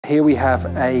here we have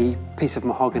a piece of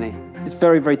mahogany. It's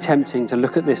very, very tempting to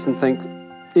look at this and think,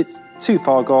 it's too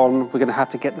far gone, we're going to have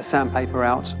to get the sandpaper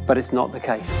out, but it's not the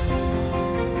case.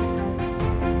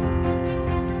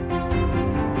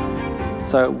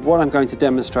 So what I'm going to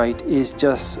demonstrate is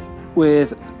just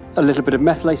with a little bit of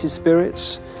methylated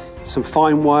spirits, some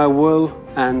fine wire wool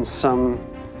and some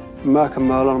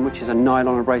merlon, which is a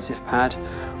nylon abrasive pad.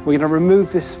 We're going to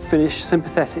remove this finish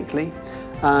sympathetically,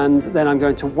 and then I'm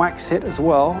going to wax it as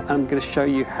well, and I'm going to show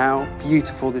you how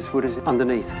beautiful this wood is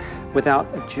underneath without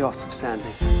a jot of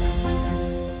sanding.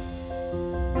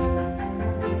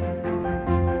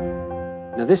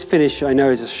 Now this finish I know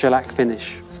is a shellac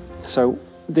finish, so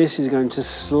this is going to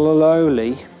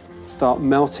slowly start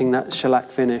melting that shellac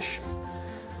finish,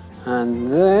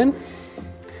 and then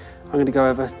I'm going to go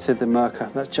over to the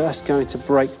mica. That's just going to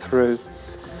break through,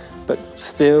 but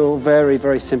still very,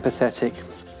 very sympathetic.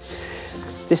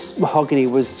 This mahogany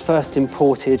was first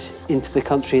imported into the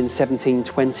country in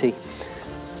 1720,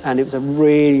 and it was a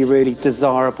really, really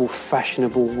desirable,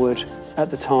 fashionable wood at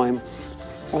the time.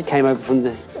 It came over from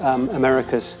the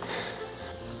Americas.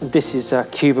 This is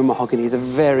Cuban mahogany, the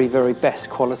very, very best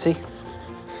quality.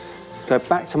 Go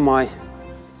back to my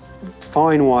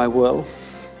fine wire wool.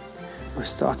 We're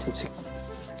starting to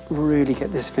really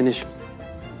get this finish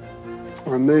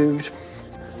removed.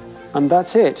 And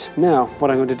that's it. Now, what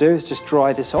I'm going to do is just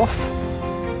dry this off.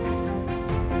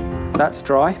 That's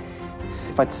dry.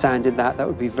 If I'd sanded that, that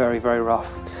would be very, very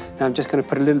rough. Now I'm just going to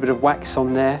put a little bit of wax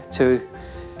on there to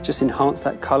just enhance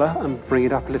that colour and bring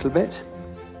it up a little bit.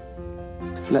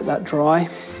 Let that dry.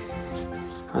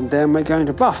 And then we're going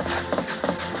to buff.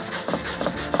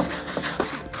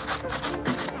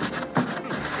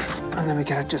 And then we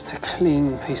get just a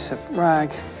clean piece of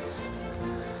rag.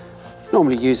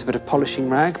 Normally use a bit of polishing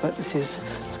rag, but this is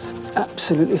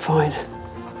absolutely fine.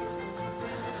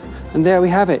 And there we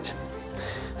have it.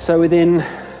 So within,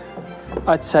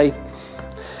 I'd say,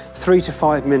 3 to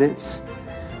 5 minutes,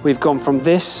 we've gone from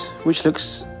this, which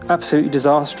looks absolutely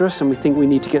disastrous, and we think we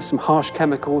need to get some harsh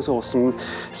chemicals or some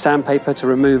sandpaper to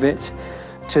remove it,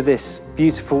 to this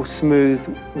beautiful,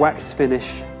 smooth, waxed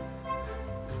finish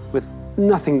with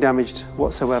nothing damaged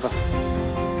whatsoever.